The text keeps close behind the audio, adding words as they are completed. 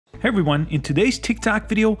Hey everyone, in today's TikTok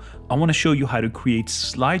video, I want to show you how to create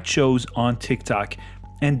slideshows on TikTok.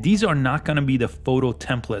 And these are not going to be the photo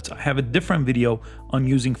templates. I have a different video on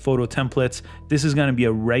using photo templates. This is going to be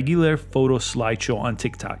a regular photo slideshow on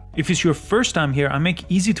TikTok. If it's your first time here, I make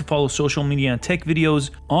easy to follow social media and tech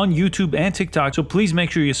videos on YouTube and TikTok. So please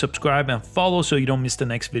make sure you subscribe and follow so you don't miss the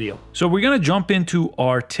next video. So we're going to jump into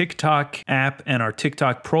our TikTok app and our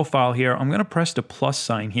TikTok profile here. I'm going to press the plus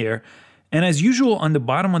sign here. And as usual, on the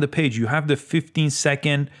bottom of the page, you have the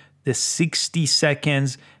 15-second, the 60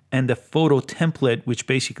 seconds, and the photo template, which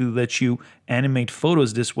basically lets you animate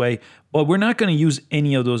photos this way. But we're not going to use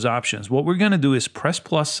any of those options. What we're going to do is press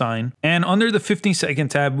plus sign. And under the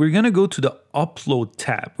 15-second tab, we're going to go to the upload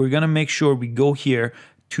tab. We're going to make sure we go here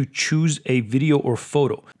to choose a video or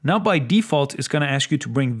photo. Now, by default, it's going to ask you to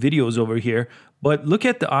bring videos over here. But look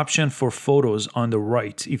at the option for photos on the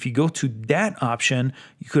right. If you go to that option,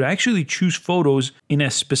 you could actually choose photos in a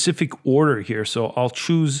specific order here. So I'll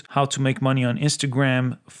choose how to make money on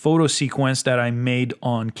Instagram photo sequence that I made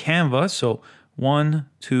on Canva. So 1,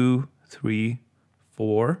 2, 3,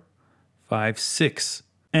 4, 5, 6.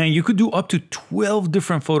 And you could do up to 12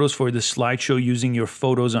 different photos for the slideshow using your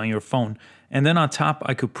photos on your phone. And then on top,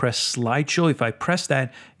 I could press slideshow. If I press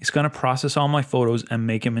that, it's going to process all my photos and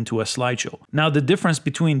make them into a slideshow. Now, the difference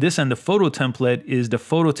between this and the photo template is the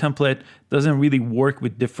photo template doesn't really work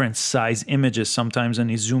with different size images sometimes,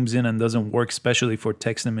 and it zooms in and doesn't work, especially for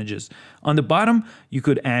text images. On the bottom, you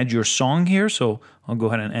could add your song here. So I'll go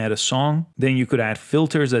ahead and add a song. Then you could add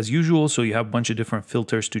filters as usual. So you have a bunch of different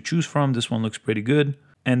filters to choose from. This one looks pretty good.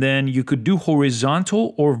 And then you could do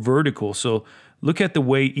horizontal or vertical. So look at the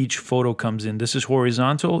way each photo comes in. This is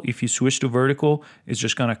horizontal. If you switch to vertical, it's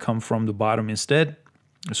just gonna come from the bottom instead.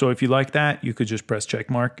 So if you like that, you could just press check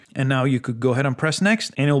mark. And now you could go ahead and press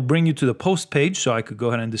next, and it'll bring you to the post page. So I could go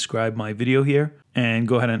ahead and describe my video here and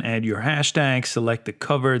go ahead and add your hashtag, select the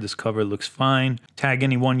cover. This cover looks fine. Tag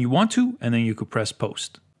anyone you want to, and then you could press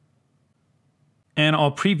post. And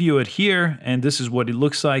I'll preview it here, and this is what it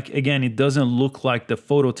looks like. Again, it doesn't look like the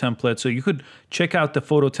photo template, so you could check out the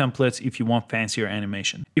photo templates if you want fancier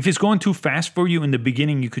animation. If it's going too fast for you in the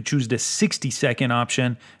beginning, you could choose the 60-second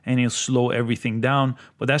option, and it'll slow everything down.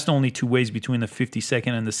 But that's the only two ways between the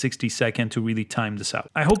 50-second and the 60-second to really time this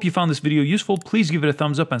out. I hope you found this video useful. Please give it a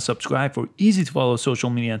thumbs up and subscribe for easy to follow social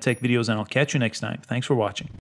media and tech videos, and I'll catch you next time. Thanks for watching.